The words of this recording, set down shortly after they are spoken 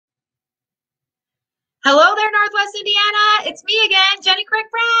Hello there, Northwest Indiana. It's me again, Jenny Craig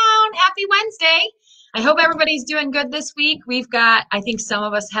Brown. Happy Wednesday. I hope everybody's doing good this week. I think some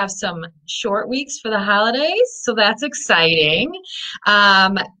of us have some short weeks for the holidays, so that's exciting.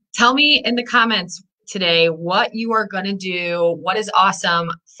 Um, Tell me in the comments today what you are going to do, what is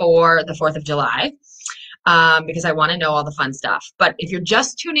awesome for the 4th of July. Because I want to know all the fun stuff. But if you're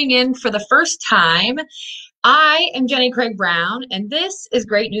just tuning in for the first time, I am Jenny Craig Brown, and this is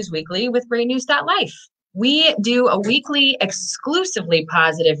Great News Weekly with greatnews.life. We do a weekly exclusively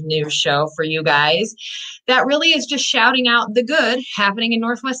positive news show for you guys that really is just shouting out the good happening in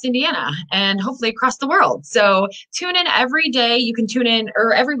Northwest Indiana and hopefully across the world. So tune in every day. You can tune in,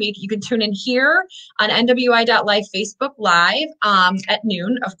 or every week, you can tune in here on NWI.Life Facebook Live at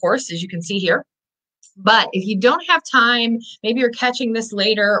noon, of course, as you can see here. But if you don't have time, maybe you're catching this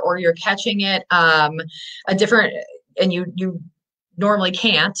later or you're catching it a different, and you normally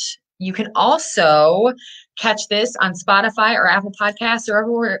can't, you can also catch this on Spotify or Apple Podcasts or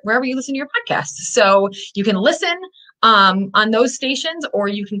wherever you listen to your podcasts. So you can listen on those stations, or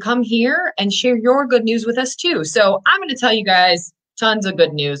you can come here and share your good news with us too. So I'm going to tell you guys tons of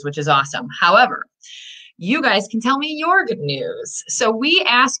good news, which is awesome. However, you guys can tell me your good news. So we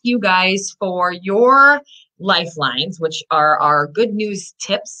ask you guys for your lifelines, which are our good news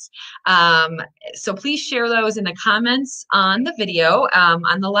tips. So please share those in the comments on the video,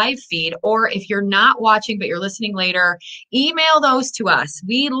 on the live feed, or if you're not watching but you're listening later, email those to us.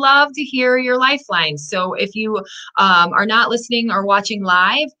 We love to hear your lifelines. So if you are not listening or watching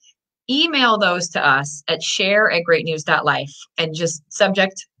live, email those to us at share@greatnews.life and just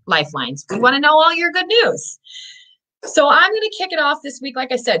subject lifelines. We want to know all your good news. So I'm going to kick it off this week.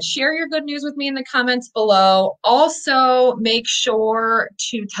 Like I said, share your good news with me in the comments below. Also, make sure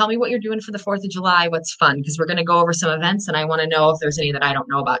to tell me what you're doing for the 4th of July, what's fun, because we're going to go over some events and I want to know if there's any that I don't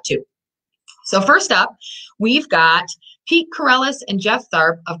know about too. So first up, we've got Pete Corellis and Jeff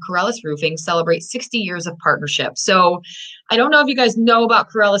Tharp of Corellis Roofing celebrate 60 years of partnership. So I don't know if you guys know about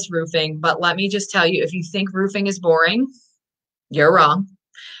Corellis Roofing, but let me just tell you, if you think roofing is boring, you're wrong.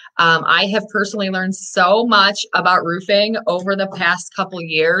 I have personally learned so much about roofing over the past couple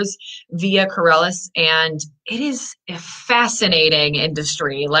years via Corellis, and it is a fascinating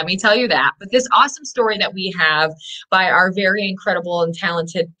industry. Let me tell you that. But this awesome story that we have by our very incredible and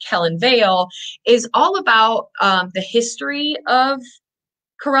talented Kellen Vale is all about the history of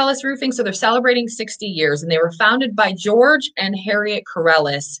Corellis Roofing. So they're celebrating 60 years, and they were founded by George and Harriet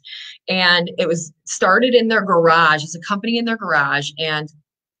Corellis, and it was started in their garage. It's a company in their garage, and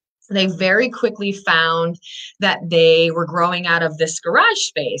they very quickly found that they were growing out of this garage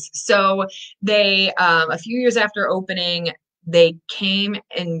space. So they, a few years after opening, they came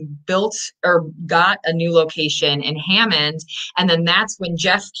and built or got a new location in Hammond. And then that's when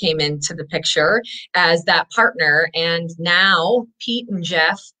Jeff came into the picture as that partner. And now Pete and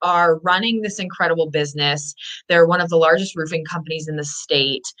Jeff are running this incredible business. They're one of the largest roofing companies in the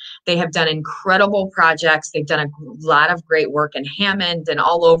state. They have done incredible projects. They've done a lot of great work in Hammond and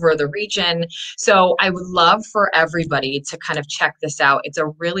all over the region. So I would love for everybody to kind of check this out. It's a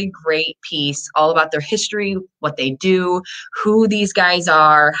really great piece all about their history, what they do, who these guys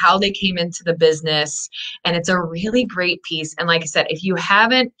are, how they came into the business. And it's a really great piece. And like I said, if you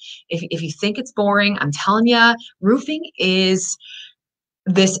haven't, if you think it's boring, I'm telling you, roofing is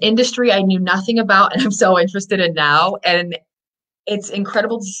this industry I knew nothing about and I'm so interested in now. And it's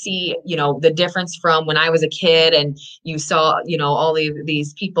incredible to see, the difference from when I was a kid and you saw, all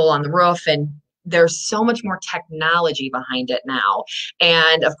these people on the roof, and there's so much more technology behind it now.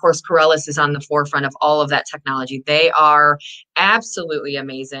 And of course, Corellis is on the forefront of all of that technology. They are absolutely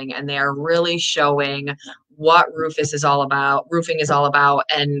amazing, and they are really showing what roofing is all about.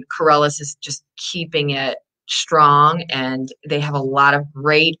 And Corellis is just keeping it strong, and they have a lot of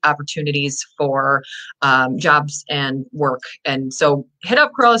great opportunities for jobs and work. And so hit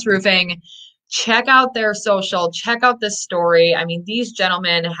up Corellis Roofing, check out their social, check out this story. I mean, these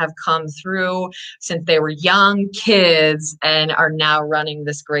gentlemen have come through since they were young kids and are now running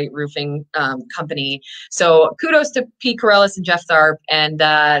this great roofing company. So kudos to Pete Corellis and Jeff Tharp, and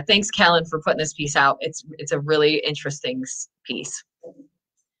thanks, Kellen, for putting this piece out. It's a really interesting piece.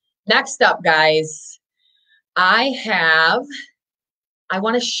 Next up, guys, I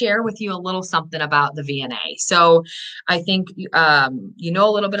want to share with you a little something about the VNA. So I think you know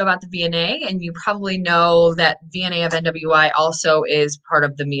a little bit about the VNA, and you probably know that VNA of NWI also is part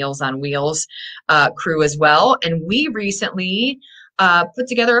of the Meals on Wheels crew as well. And we recently put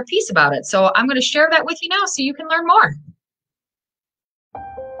together a piece about it. So I'm going to share that with you now so you can learn more.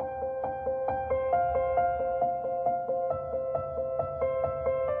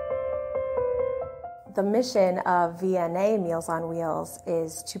 The mission of VNA Meals on Wheels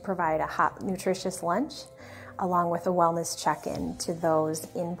is to provide a hot, nutritious lunch along with a wellness check-in to those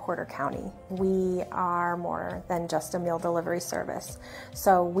in Porter County. We are more than just a meal delivery service.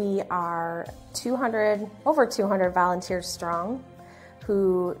 So we are over 200 volunteers strong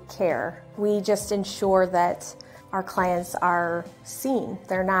who care. We just ensure that our clients are seen.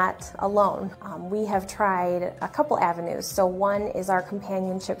 They're not alone. We have tried a couple avenues. So one is our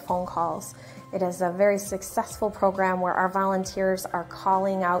companionship phone calls. It is a very successful program where our volunteers are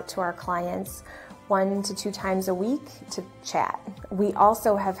calling out to our clients 1 to 2 times a week to chat. We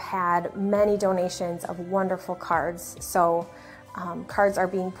also have had many donations of wonderful cards. So cards are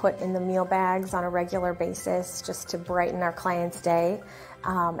being put in the meal bags on a regular basis just to brighten our clients' day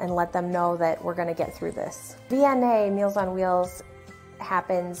and let them know that we're going to get through this. VNA Meals on Wheels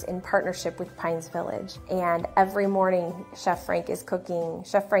happens in partnership with Pines Village, and every morning Chef Frank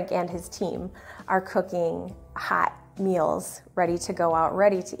and his team are cooking hot meals ready to go out,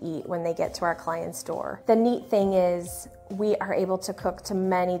 ready to eat when they get to our client's door. The neat thing is we are able to cook to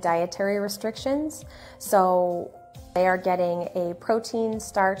many dietary restrictions, so they are getting a protein,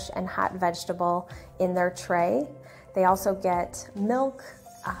 starch, and hot vegetable in their tray. They also get milk,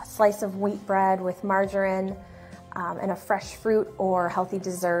 a slice of wheat bread with margarine, and a fresh fruit or healthy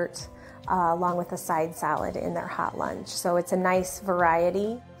dessert, along with a side salad in their hot lunch. So it's a nice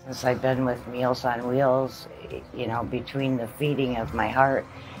variety. Since I've been with Meals on Wheels, you know, between the feeding of my heart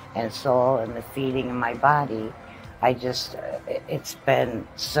and soul and the feeding of my body, it's been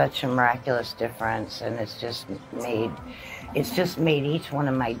such a miraculous difference, and it's just made each one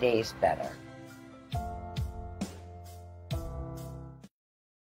of my days better.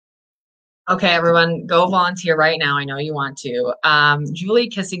 Okay, everyone, go volunteer right now. I know you want to. Julie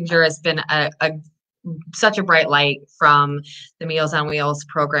Kissinger has been such a bright light from the Meals on Wheels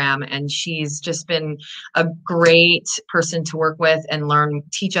program, and she's just been a great person to work with and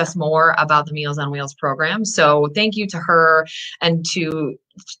teach us more about the Meals on Wheels program. So thank you to her and to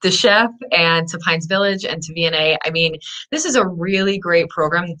the chef and to Pines Village and to VNA. I mean, this is a really great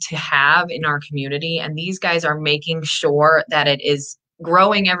program to have in our community, and these guys are making sure that it is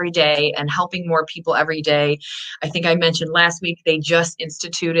growing every day and helping more people every day. I think I mentioned last week they just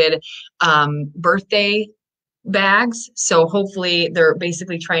instituted birthday bags. So hopefully they're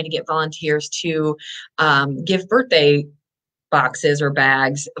basically trying to get volunteers to give birthday boxes or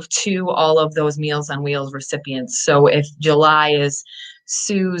bags to all of those Meals on Wheels recipients. So if July is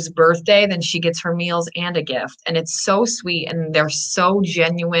Sue's birthday, then she gets her meals and a gift. And it's so sweet, and they're so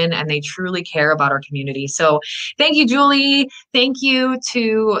genuine, and they truly care about our community. So thank you, Julie. Thank you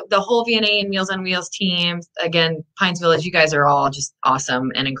to the whole VNA and Meals on Wheels team. Again, Pines Village, you guys are all just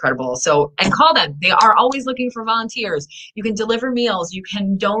awesome and incredible. So, and call them. They are always looking for volunteers. You can deliver meals. You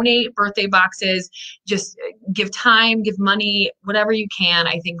can donate birthday boxes. Just give time, give money, whatever you can.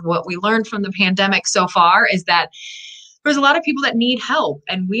 I think what we learned from the pandemic so far is that there's a lot of people that need help,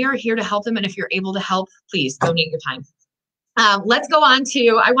 and we are here to help them. And if you're able to help, please donate your time. Let's go on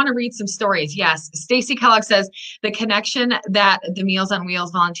to, I want to read some stories. Yes, Stacy Kellogg says the connection that the Meals on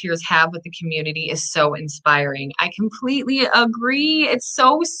Wheels volunteers have with the community is so inspiring. I completely agree. It's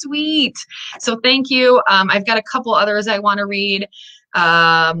so sweet. So thank you. I've got a couple others I want to read.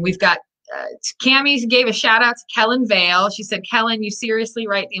 We've got Cammie gave a shout out to Kellen Vale. She said, Kellen, you seriously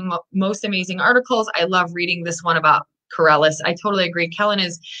write the most amazing articles. I love reading this one about Corellis. I totally agree. Kellen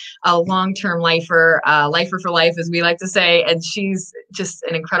is a long-term lifer for life, as we like to say, and she's just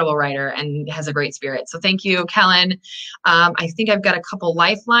an incredible writer and has a great spirit. So thank you, Kellen. I think I've got a couple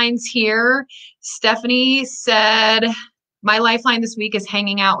lifelines here. Stephanie said, my lifeline this week is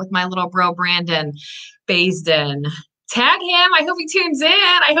hanging out with my little bro, Brandon Baisden. Tag him. I hope he tunes in.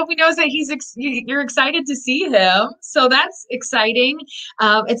 I hope he knows that you're excited to see him. So that's exciting.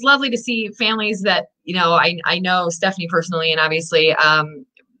 It's lovely to see families that, you know, I know Stephanie personally, and obviously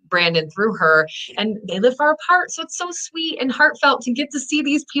Brandon through her, and they live far apart. So it's so sweet and heartfelt to get to see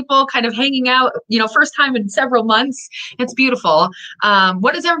these people kind of hanging out, you know, first time in several months. It's beautiful.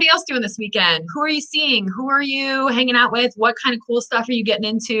 What is everybody else doing this weekend? Who are you seeing? Who are you hanging out with? What kind of cool stuff are you getting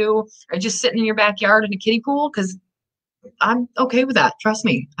into? Or just sitting in your backyard in a kiddie pool? Because I'm okay with that. Trust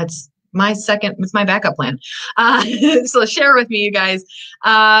me. It's my backup plan. So share with me, you guys.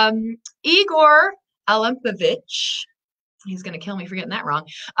 Igor Alempovich, he's going to kill me for getting that wrong.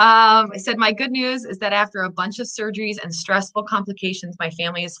 I said, my good news is that after a bunch of surgeries and stressful complications, my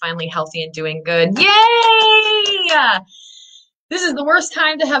family is finally healthy and doing good. Yay! This is the worst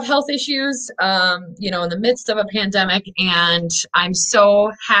time to have health issues, in the midst of a pandemic. And I'm so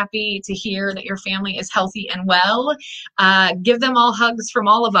happy to hear that your family is healthy and well. Give them all hugs from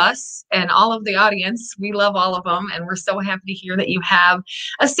all of us and all of the audience. We love all of them. And we're so happy to hear that you have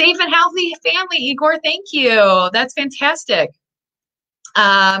a safe and healthy family, Igor. Thank you. That's fantastic.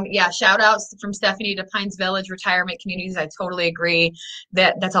 Shout outs from Stephanie to Pines Village Retirement Communities. I totally agree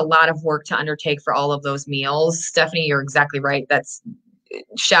that that's a lot of work to undertake for all of those meals. Stephanie, you're exactly right. That's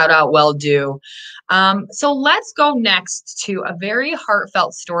shout out, well due. So let's go next to a very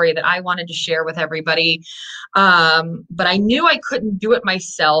heartfelt story that I wanted to share with everybody. But I knew I couldn't do it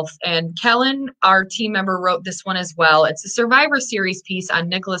myself. And Kellen, our team member, wrote this one as well. It's a Survivor Series piece on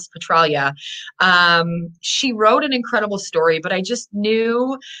Nicholas Petralia. She wrote an incredible story, but I just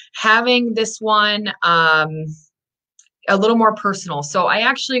knew having this one a little more personal. So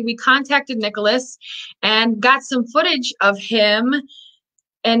we contacted Nicholas and got some footage of him,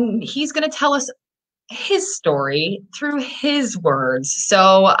 and he's going to tell us his story through his words.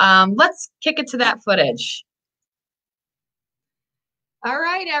 So let's kick it to that footage. All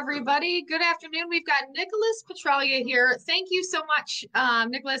right, everybody. Good afternoon. We've got Nicholas Petralia here. Thank you so much,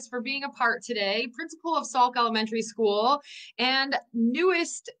 Nicholas, for being a part today. Principal of Salk Elementary School, and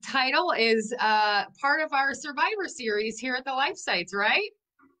newest title is part of our Survivor Series here at the Life Sites, right?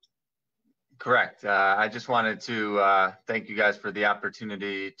 Correct. I just wanted to thank you guys for the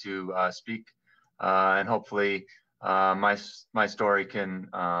opportunity to speak, and hopefully my story can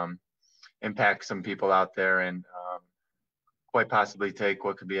impact some people out there, and quite possibly take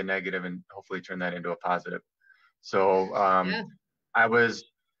what could be a negative and hopefully turn that into a positive. So I was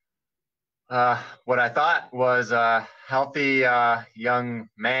what I thought was a healthy young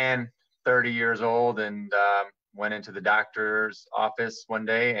man, 30 years old, and went into the doctor's office one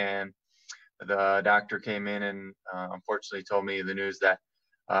day, and the doctor came in and unfortunately told me the news that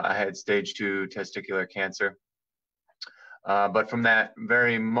I had stage 2 testicular cancer. But from that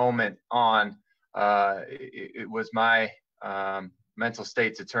very moment on, it was my mental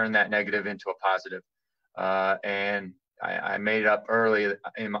state to turn that negative into a positive. And I made it up early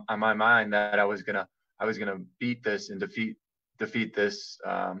on my mind that I was gonna beat this and defeat this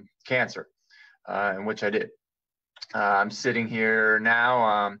cancer, in which I did. I'm sitting here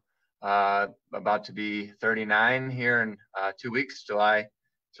now. About to be 39 here in 2 weeks, July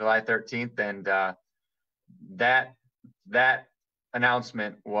 13th, and that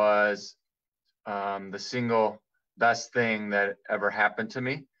announcement was the single best thing that ever happened to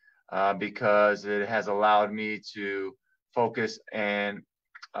me, because it has allowed me to focus and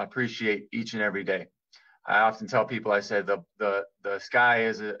appreciate each and every day. I often tell people, I said the sky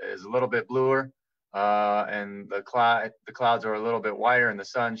is a little bit bluer, and the clouds are a little bit whiter, and the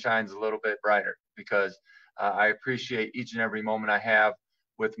sun shines a little bit brighter, because I appreciate each and every moment I have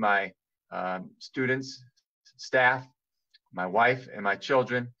with my students, staff, my wife, and my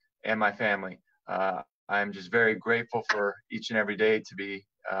children, and my family. I'm just very grateful for each and every day to be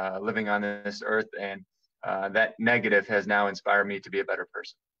living on this earth, and that negative has now inspired me to be a better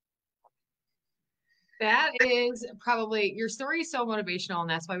person. That is probably, your story is so motivational, and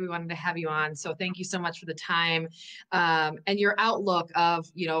that's why we wanted to have you on. So thank you so much for the time, and your outlook of,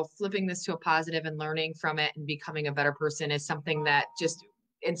 flipping this to a positive and learning from it and becoming a better person is something that just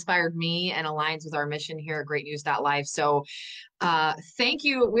inspired me and aligns with our mission here at greatnews.life. So thank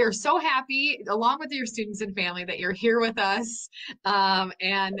you. We're so happy, along with your students and family, that you're here with us, and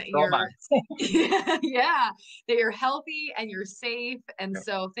that you're healthy and you're safe. And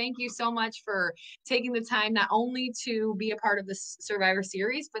so thank you so much for taking the time not only to be a part of this Survivor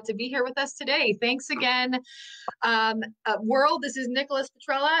Series, but to be here with us today. Thanks again, world. This is Nicholas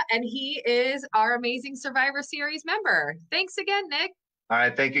Petralia, and he is our amazing Survivor Series member. Thanks again, Nick. All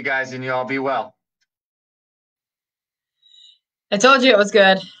right. Thank you, guys, and you all be well. I told you it was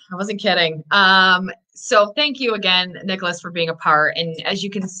good. I wasn't kidding. So thank you again, Nicholas, for being a part. And as you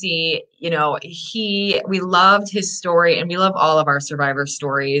can see, we loved his story, and we love all of our survivor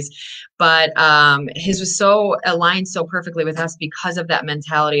stories, but his was so aligned so perfectly with us because of that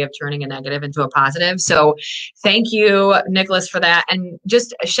mentality of turning a negative into a positive. So thank you, Nicholas, for that. And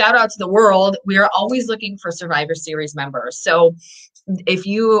just a shout out to the world. We are always looking for Survivor Series members. So if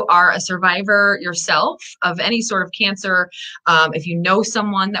you are a survivor yourself of any sort of cancer, if you know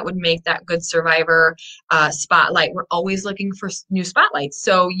someone that would make that good survivor spotlight, we're always looking for new spotlights.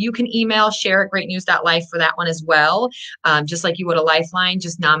 So you can email share@greatnews.life for that one as well. Just like you would a Lifeline,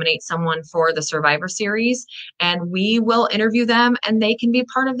 just nominate someone for the Survivor Series and we will interview them and they can be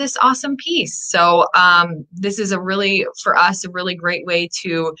part of this awesome piece. So this is for us, a really great way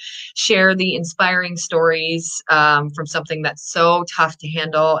to share the inspiring stories from something that's so tough to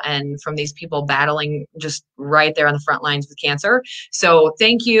handle and from these people battling just right there on the front lines with cancer. So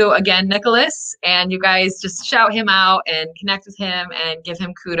thank you again, Nicholas, and you guys just shout him out and connect with him and give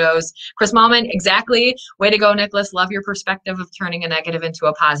him kudos. Chris Mallman, exactly. Way to go, Nicholas. Love your perspective of turning a negative into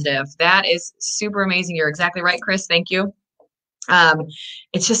a positive. That is super amazing. You're exactly right, Chris. Thank you.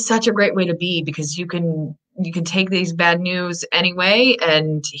 It's just such a great way to be because you can take these bad news anyway,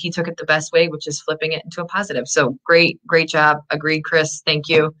 and he took it the best way, which is flipping it into a positive. So great job. Agreed, Chris. Thank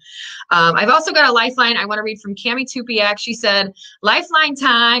you. I've also got a Lifeline. I want to read from Cami Tupiak. She said, Lifeline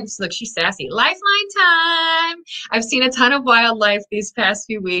time. Look, she's sassy. Lifeline time. I've seen a ton of wildlife these past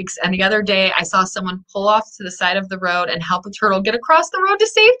few weeks. And the other day I saw someone pull off to the side of the road and help a turtle get across the road to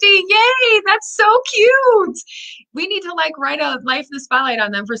safety. Yay. That's so cute. We need to write a Life in the Spotlight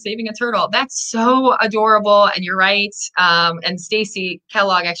on them for saving a turtle. That's so adorable. And you're right. And Stacy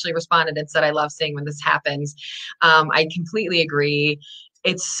Kellogg actually responded and said, I love seeing when this happens. I completely agree.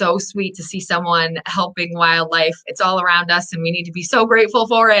 It's so sweet to see someone helping wildlife. It's all around us and we need to be so grateful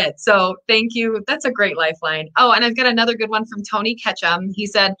for it. So thank you. That's a great Lifeline. Oh, and I've got another good one from Tony Ketchum. He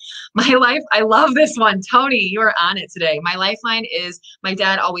said, I love this one. Tony, you are on it today. My Lifeline is my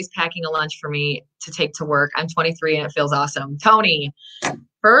dad always packing a lunch for me to take to work. I'm 23 and it feels awesome. Tony,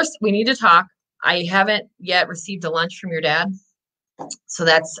 first we need to talk. I haven't yet received a lunch from your dad. So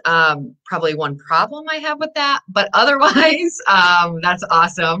that's probably one problem I have with that. But otherwise, that's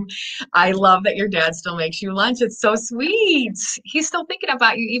awesome. I love that your dad still makes you lunch. It's so sweet. He's still thinking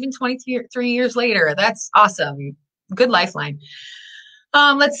about you even 23 years later. That's awesome. Good Lifeline.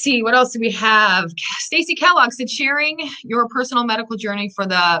 Let's see, what else do we have? Stacy Kellogg said, sharing your personal medical journey for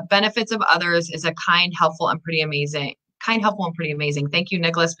the benefits of others is a kind, helpful, and pretty amazing. Thank you,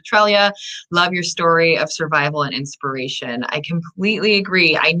 Nicholas Petrelia. Love your story of survival and inspiration. I completely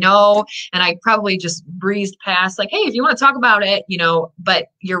agree. I know, and I probably just breezed past hey, if you want to talk about it, but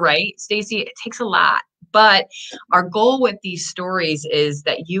you're right, Stacy, it takes a lot. But our goal with these stories is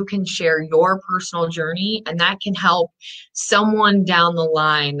that you can share your personal journey and that can help someone down the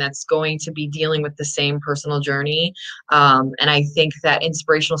line that's going to be dealing with the same personal journey. And I think that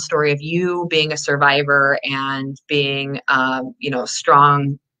inspirational story of you being a survivor and being,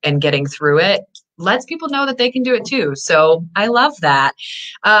 strong and getting through it lets people know that they can do it too. So I love that.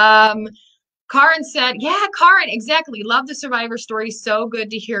 Karin said, yeah, Karin, exactly. Love the survivor story. So good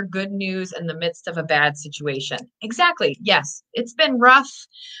to hear good news in the midst of a bad situation. Exactly. Yes, it's been rough.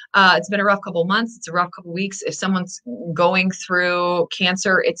 It's been a rough couple months. It's a rough couple weeks. If someone's going through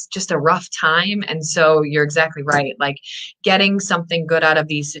cancer, it's just a rough time. And so you're exactly right. Getting something good out of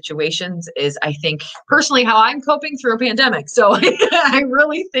these situations is, I think, personally how I'm coping through a pandemic. So I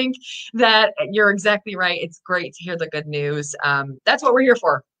really think that you're exactly right. It's great to hear the good news. That's what we're here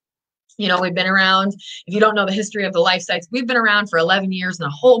for. We've been around, if you don't know the history of the life sites, we've been around for 11 years and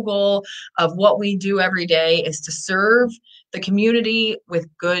the whole goal of what we do every day is to serve the community with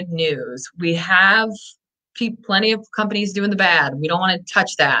good news. We have plenty of companies doing the bad. We don't want to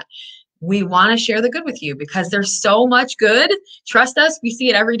touch that. We want to share the good with you because there's so much good. Trust us, we see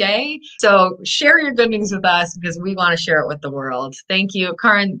it every day. So share your good news with us because we want to share it with the world. Thank you,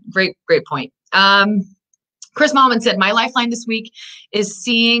 Karin. Great point. Chris Mallman said, my Lifeline this week is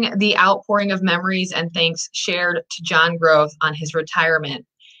seeing the outpouring of memories and thanks shared to John Groth on his retirement.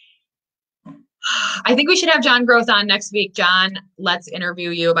 I think we should have John Groth on next week. John, let's interview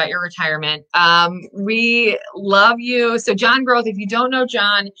you about your retirement. We love you. So John Groth, if you don't know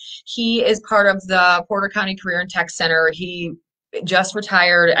John, he is part of the Porter County Career and Tech Center. He just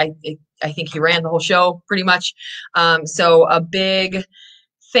retired. I think he ran the whole show pretty much. So a big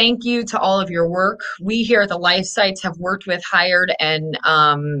thank you to all of your work. We here at the Life Sites have worked with, hired, and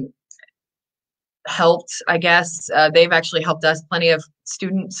helped, I guess. They've actually helped us, plenty of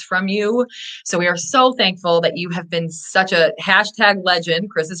students from you. So we are so thankful that you have been such a hashtag legend,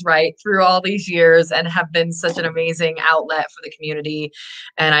 Chris is right, through all these years and have been such an amazing outlet for the community.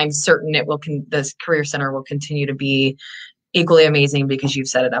 And I'm certain this Career Center will continue to be equally amazing because you've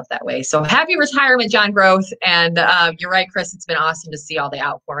set it up that way. So happy retirement, John Groth. And you're right, Chris, it's been awesome to see all the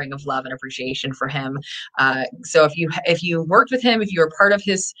outpouring of love and appreciation for him. So if you worked with him, if you were part of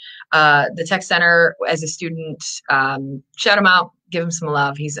his, the tech center as a student, shout him out, give him some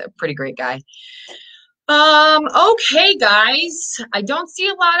love. He's a pretty great guy. Okay, guys, I don't see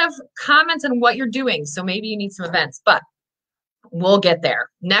a lot of comments on what you're doing, so maybe you need some events, but we'll get there.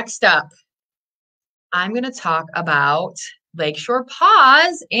 Next up, I'm going to talk about Lakeshore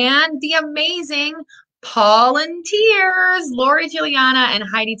Paws and the amazing Paw-lunteers, Lori Juliana and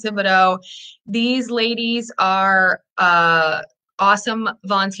Heidi Thibodeau. These ladies are awesome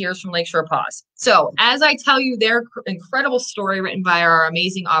volunteers from Lakeshore Paws. So as I tell you their incredible story written by our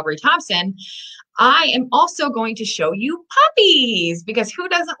amazing Aubrey Thompson, I am also going to show you puppies, because who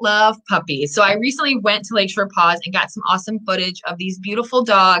doesn't love puppies? So I recently went to Lakeshore Paws and got some awesome footage of these beautiful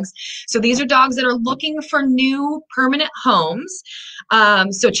dogs. So these are dogs that are looking for new permanent homes.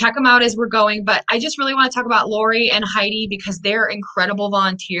 So check them out as we're going. But I just really want to talk about Lori and Heidi because they're incredible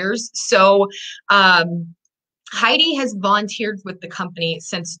volunteers. So Heidi has volunteered with the company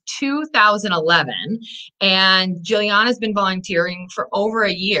since 2011, and Juliana's been volunteering for over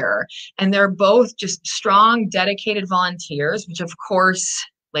a year. And they're both just strong, dedicated volunteers, which of course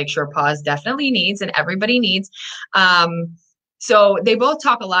Lakeshore Paws definitely needs and everybody needs. So they both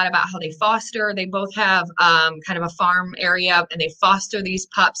talk a lot about how they foster. They both have kind of a farm area, and they foster these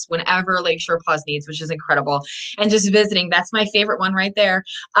pups whenever Lakeshore Paws needs, which is incredible. And just visiting, that's my favorite one right there.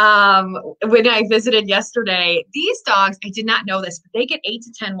 When I visited yesterday, these dogs, I did not know this, but they get 8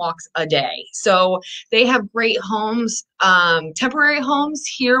 to 10 walks a day. So they have great homes, temporary homes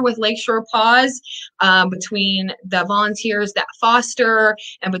here with Lakeshore Paws, between the volunteers that foster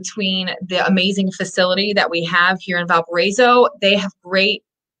and between the amazing facility that we have here in Valparaiso. They have great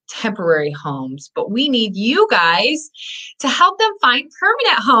temporary homes, but we need you guys to help them find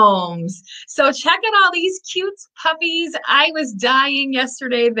permanent homes. So check out all these cute puppies. I was dying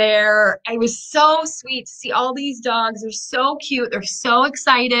yesterday there. It was so sweet to see all these dogs. They're so cute. They're so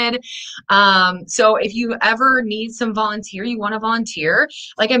excited. So if you ever need some volunteer, you want to volunteer,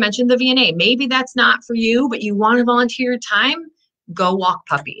 like I mentioned, the VNA, maybe that's not for you, but you want to volunteer your time, go walk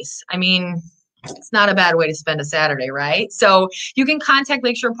puppies. I mean, it's not a bad way to spend a Saturday, right? So you can contact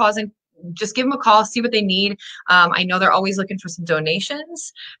Lakeshore Paws and just give them a call, see what they need. I know they're always looking for some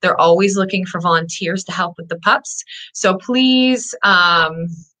donations. They're always looking for volunteers to help with the pups. So please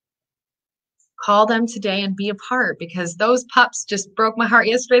call them today and be a part, because those pups just broke my heart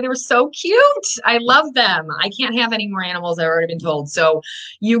yesterday. They were so cute. I love them. I can't have any more animals, I've already been told. So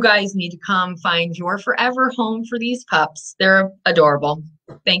you guys need to come find your forever home for these pups. They're adorable.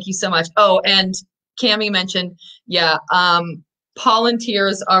 Thank you so much. Oh, and Cammie mentioned, yeah,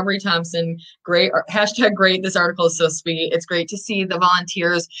 Paw-lunteers, Aubrey Thompson, great, hashtag great. This article is so sweet. It's great to see the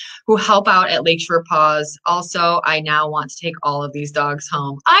volunteers who help out at Lakeshore Paws. Also, I now want to take all of these dogs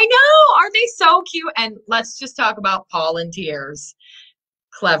home. I know, aren't they so cute? And let's just talk about Paw-lunteers.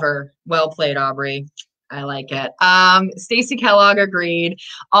 Clever. Well played, Aubrey. I like it. Stacy Kellogg agreed.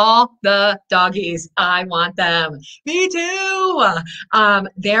 All the doggies, I want them. Me too.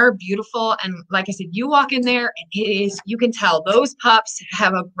 They're beautiful. And like I said, you walk in there and it is, you can tell those pups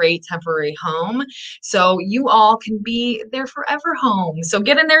have a great temporary home. So you all can be their forever home. So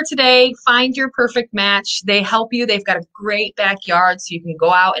get in there today, find your perfect match. They help you. They've got a great backyard, so you can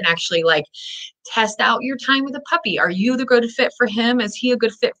go out and actually like test out your time with a puppy. Are you the good fit for him? Is he a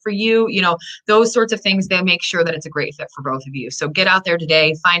good fit for you? You know, those sorts of things. They make sure that it's a great fit for both of you. So get out there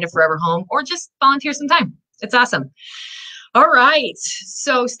today, find a forever home, or just volunteer some time. It's awesome. All right.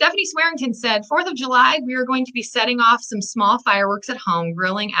 So Stephanie Swearington said, 4th of July, we are going to be setting off some small fireworks at home,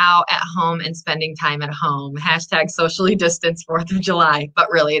 grilling out at home, and spending time at home. Hashtag socially distanced 4th of July.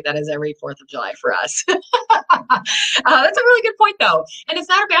 But really, that is every 4th of July for us. That's a really good point, though. And it's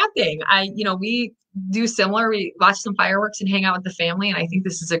not a bad thing. We do similar. We watch some fireworks and hang out with the family. And I think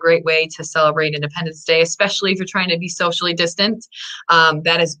this is a great way to celebrate Independence Day, especially if you're trying to be socially distant.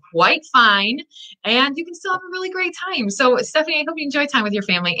 That is quite fine. And you can still have a really great time. So Stephanie, I hope you enjoy time with your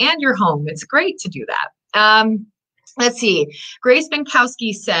family and your home. It's great to do that. Let's see. Grace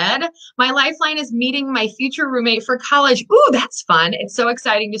Binkowski said, my lifeline is meeting my future roommate for college. Ooh, that's fun. It's so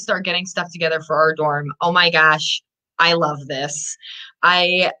exciting to start getting stuff together for our dorm. Oh my gosh. I love this.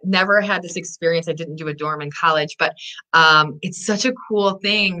 I never had this experience. I didn't do a dorm in college, but it's such a cool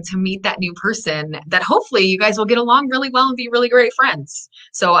thing to meet that new person that hopefully you guys will get along really well and be really great friends.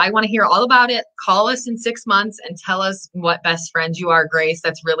 So I want to hear all about it. Call us in 6 months and tell us what best friends you are, Grace.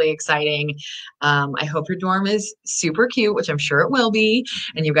 That's really exciting. I hope your dorm is super cute, which I'm sure it will be,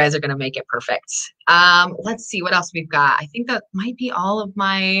 and you guys are going to make it perfect. Let's see what else we've got. I think that might be all of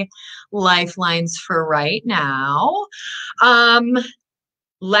my lifelines for right now.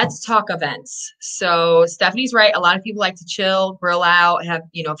 Let's talk events. So Stephanie's right. A lot of people like to chill, grill out, have,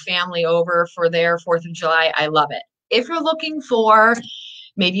 family over for their 4th of July. I love it. if you're looking for,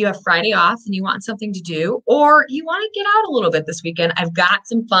 maybe you have Friday off and you want something to do, or you want to get out a little bit this weekend, I've got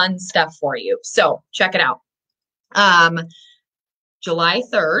some fun stuff for you. So check it out. July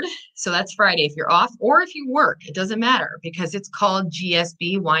 3rd, so that's Friday if you're off, or if you work, it doesn't matter because it's called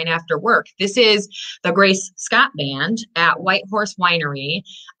GSB Wine After Work. This is the Grace Scott Band at White Horse Winery.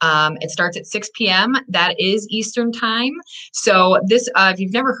 It starts at 6 p.m. That is Eastern time. So this, if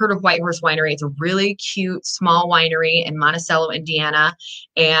you've never heard of White Horse Winery, it's a really cute small winery in Monticello, Indiana.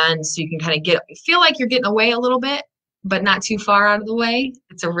 And so you can kind of feel like you're getting away a little bit, but not too far out of the way.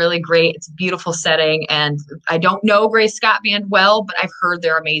 It's a really great, it's a beautiful setting. And I don't know Grace Scott Band well, but I've heard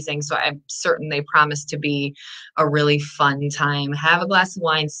they're amazing. So I'm certain they promise to be a really fun time. Have a glass of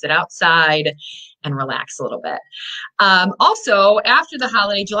wine, sit outside, and relax a little bit. Also, after the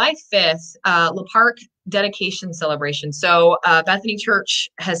holiday, July 5th, LaPark dedication celebration. So Bethany Church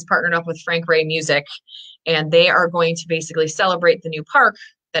has partnered up with Frank Ray Music, and they are going to basically celebrate the new park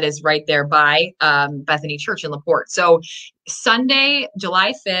that is right there by Bethany Church in LaPorte. So Sunday,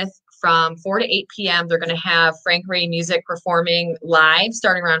 July 5th, from 4 to 8 p.m., they're going to have Frank Ray Music performing live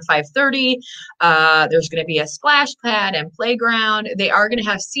starting around 5:30. There's going to be a splash pad and playground. They are going to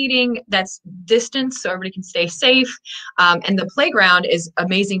have seating that's distance so everybody can stay safe. And the playground is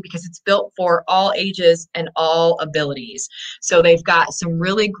amazing because it's built for all ages and all abilities. So they've got some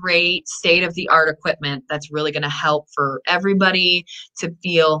really great state-of-the-art equipment that's really going to help for everybody to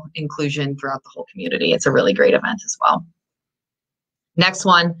feel inclusion throughout the whole community. It's a really great event as well. Next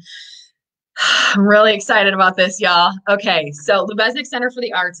one. I'm really excited about this, y'all. Okay, so the Besnick Center for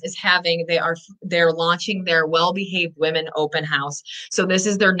the Arts is they're launching their Well Behaved Women open house. So this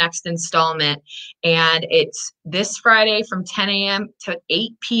is their next installment, and it's this Friday from 10 a.m. to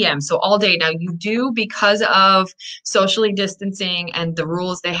 8 p.m. So all day. Now you do, because of socially distancing and the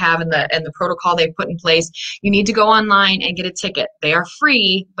rules they have and the protocol they put in place, you need to go online and get a ticket. They are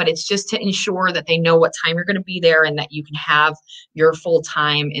free, but it's just to ensure that they know what time you're going to be there and that you can have your full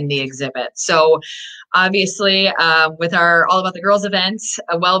time in the exhibit. So obviously, with our All About the Girls events,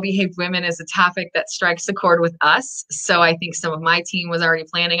 well-behaved women is a topic that strikes a chord with us. So I think some of my team was already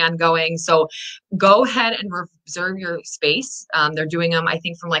planning on going. So go ahead and reserve your space. They're doing them, I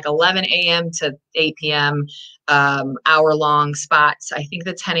think, from like 11 a.m. to 8 p.m. Hour-long spots. I think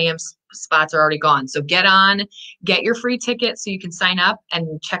the 10 a.m. spots are already gone. So get your free ticket so you can sign up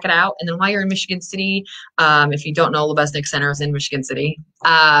and check it out. And then while you're in Michigan City, if you don't know, Lebesnick Center is in Michigan City.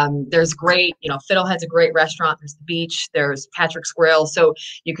 There's great, Fiddlehead's a great restaurant. There's the beach, there's Patrick's Grill. So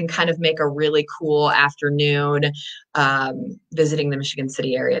you can kind of make a really cool afternoon visiting the Michigan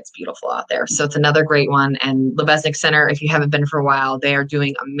City area. It's beautiful out there. So it's another great one. And Lebesnick Center, if you haven't been for a while, they are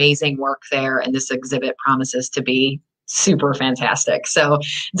doing amazing work there. And this exhibit promises to be super fantastic. So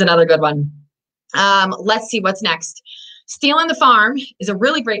it's another good one. Let's see what's next. Stealing the Farm is a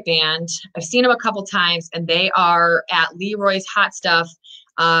really great band. I've seen them a couple times, and they are at Leroy's Hot Stuff,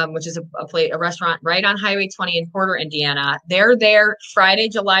 which is a restaurant right on Highway 20 in Porter, Indiana. They're there Friday,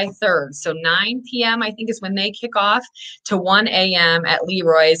 July 3rd. So 9 p.m. I think is when they kick off to 1 a.m. at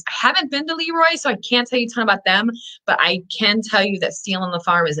Leroy's. I haven't been to Leroy's, so I can't tell you a ton about them, but I can tell you that Stealing the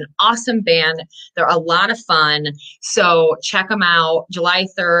Farm is an awesome band. They're a lot of fun. So check them out. July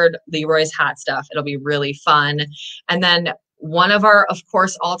 3rd, Leroy's Hot Stuff. It'll be really fun. And then one of our, of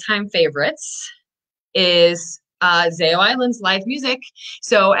course, all-time favorites is Zao Island's live music.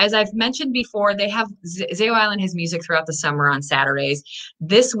 So as I've mentioned before, they have Zao Island has music throughout the summer on Saturdays.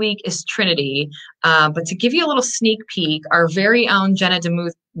 This week is Trinity. But to give you a little sneak peek, our very own Jenna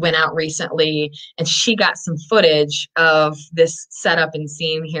DeMuth went out recently and she got some footage of this setup and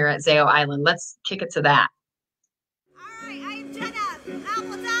scene here at Zao Island. Let's kick it to that. All right, I'm Jenna.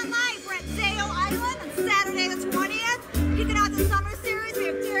 Valpo.Life. We're at Zao Island on Saturday the 20th. Kicking out the summer series. We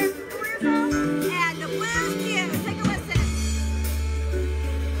have Derek Careerful and the Blues View. Take a listen.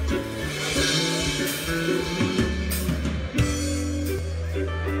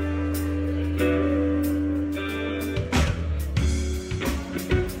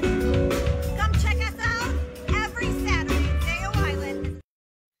 Come check us out every Saturday at Zao Island.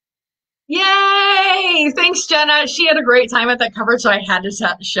 Yay! Thanks, Jenna. She had a great time at that coverage, so I had to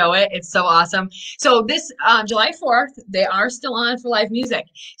show it. It's so awesome. So this July 4th, they are still on for live music.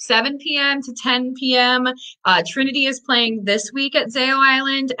 7 p.m. to 10 p.m. Trinity is playing this week at Zao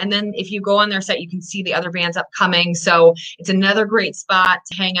Island. And then if you go on their site, you can see the other bands upcoming. So it's another great spot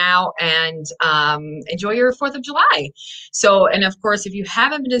to hang out and enjoy your 4th of July. So, and of course, if you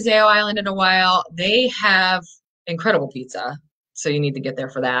haven't been to Zao Island in a while, they have incredible pizza. So you need to get there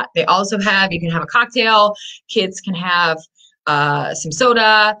for that. They also have, you can have a cocktail. Kids can have some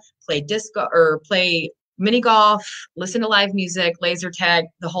soda, play disco or play mini golf, listen to live music, laser tag,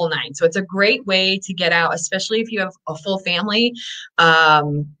 the whole nine. So it's a great way to get out, especially if you have a full family.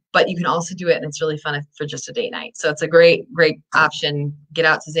 But you can also do it, and it's really fun for just a date night. So it's a great option. Get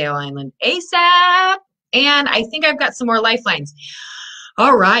out to Zao Island ASAP. And I think I've got some more lifelines.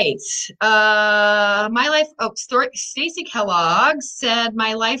 All right. My life. Oh, Stacy Kellogg said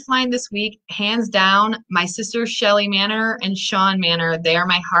my lifeline this week, hands down, my sisters Shelly Manor and Sean Manor. They are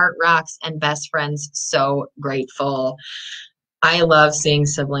my heart rocks and best friends. So grateful. I love seeing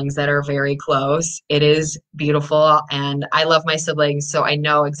siblings that are very close. It is beautiful, and I love my siblings, so I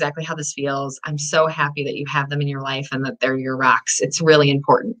know exactly how this feels. I'm so happy that you have them in your life and that they're your rocks. It's really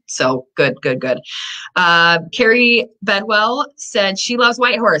important. So good. Carrie Bedwell said she loves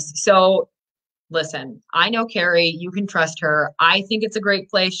Whitehorse. So listen, I know Carrie. You can trust her. I think it's a great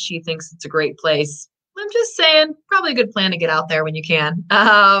place. She thinks it's a great place. I'm just saying, probably a good plan to get out there when you can.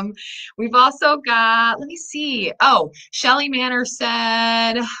 We've also got, let me see. Oh, Shelly Manor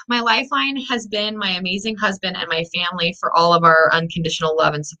said, my lifeline has been my amazing husband and my family for all of our unconditional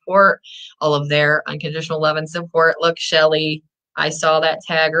love and support, all of their unconditional love and support. Look, Shelly, I saw that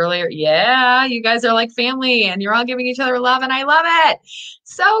tag earlier. Yeah, you guys are like family and you're all giving each other love, and I love it.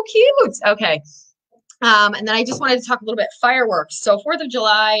 So cute. Okay. And then I just wanted to talk a little bit fireworks. So 4th of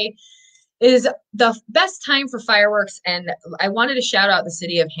July is the best time for fireworks. And I wanted to shout out the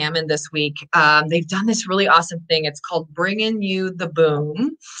city of Hammond this week. They've done this really awesome thing. It's called Bringing You the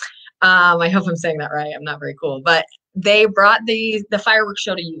Boom. I hope I'm saying that right. I'm not very cool, but they brought the fireworks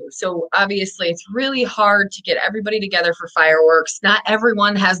show to you. So obviously it's really hard to get everybody together for fireworks. Not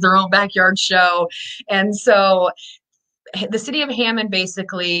everyone has their own backyard show. And so the city of Hammond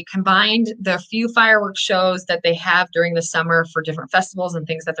basically combined the few fireworks shows that they have during the summer for different festivals and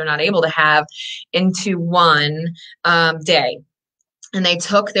things that they're not able to have into one day. And they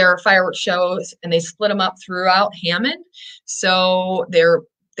took their fireworks shows and they split them up throughout Hammond. So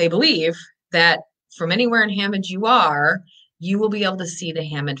they believe that from anywhere in Hammond you will be able to see the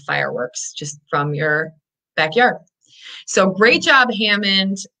Hammond fireworks just from your backyard. So great job,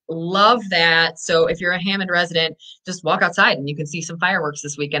 Hammond. Love that. So if you're a Hammond resident, just walk outside and you can see some fireworks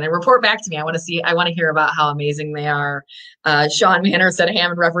this weekend and report back to me. I want to hear about how amazing they are. Sean Manor said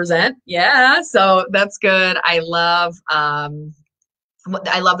Hammond represent. Yeah. So that's good. I love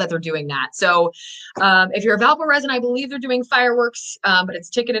that they're doing that. So if you're a Valpo resident, I believe they're doing fireworks, but it's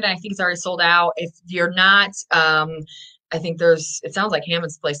ticketed. And I think it's already sold out. If you're not, I think it sounds like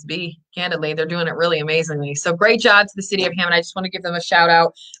Hammond's place to be, candidly. They're doing it really amazingly. So great job to the city of Hammond. I just want to give them a shout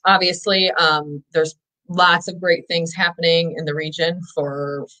out. Obviously, there's lots of great things happening in the region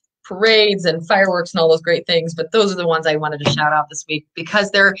for parades and fireworks and all those great things. But those are the ones I wanted to shout out this week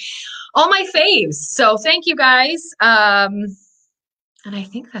because they're all my faves. So thank you guys. And I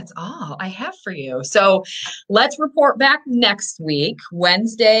think that's all I have for you. So let's report back next week,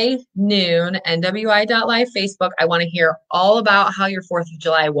 Wednesday, noon, NWI.Life, Facebook. I want to hear all about how your 4th of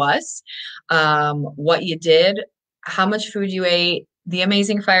July was, what you did, how much food you ate, the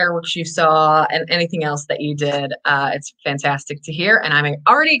amazing fireworks you saw, and anything else that you did. It's fantastic to hear, and I'm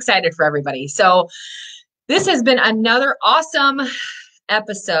already excited for everybody. So this has been another awesome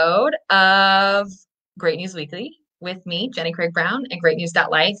episode of Great News Weekly with me, Jenny Craig Brown, and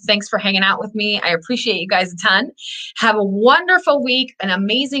greatnews.life. Thanks for hanging out with me. I appreciate you guys a ton. Have a wonderful week, an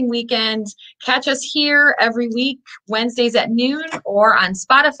amazing weekend. Catch us here every week, Wednesdays at noon, or on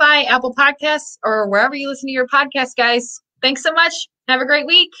Spotify, Apple Podcasts, or wherever you listen to your podcast, guys. Thanks so much. Have a great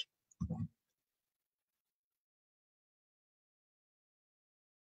week.